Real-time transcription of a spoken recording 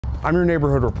I'm your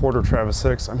neighborhood reporter, Travis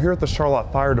Hicks. I'm here at the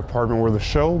Charlotte Fire Department where the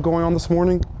show going on this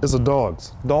morning is of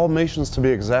dogs. Dalmatians to be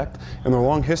exact, and their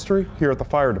long history here at the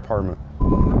fire department.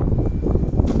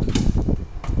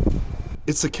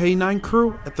 It's the K-9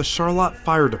 crew at the Charlotte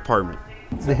Fire Department.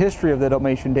 The history of the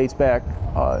Dalmatian dates back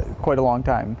quite a long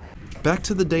time. Back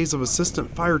to the days of Assistant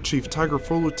Fire Chief Tiger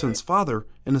Fullerton's father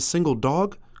and a single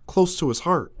dog close to his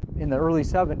heart. In the early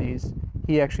 70s,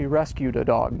 he actually rescued a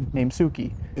dog named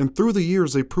Suki. And through the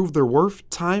years, they proved their worth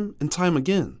time and time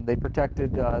again. They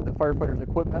protected the firefighters'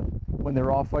 equipment when they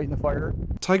were all fighting the fire.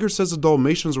 Tiger says the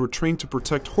Dalmatians were trained to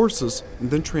protect horses and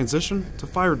then transitioned to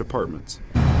fire departments.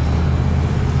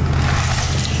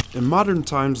 In modern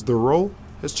times, their role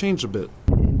has changed a bit.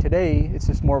 And today, it's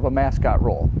just more of a mascot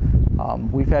role.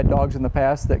 We've had dogs in the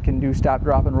past that can do stop,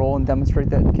 drop, and roll and demonstrate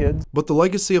that to kids. But the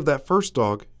legacy of that first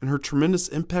dog and her tremendous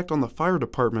impact on the fire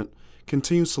department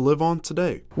continues to live on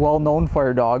today. Well-known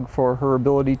fire dog for her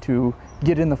ability to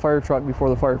get in the fire truck before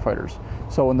the firefighters.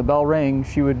 So when the bell rang,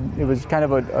 it was kind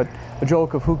of a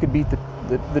joke of who could beat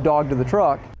the dog to the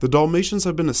truck. The Dalmatians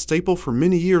have been a staple for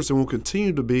many years and will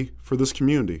continue to be for this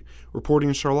community. Reporting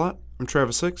in Charlotte, I'm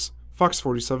Travis Hicks, Fox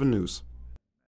 47 News.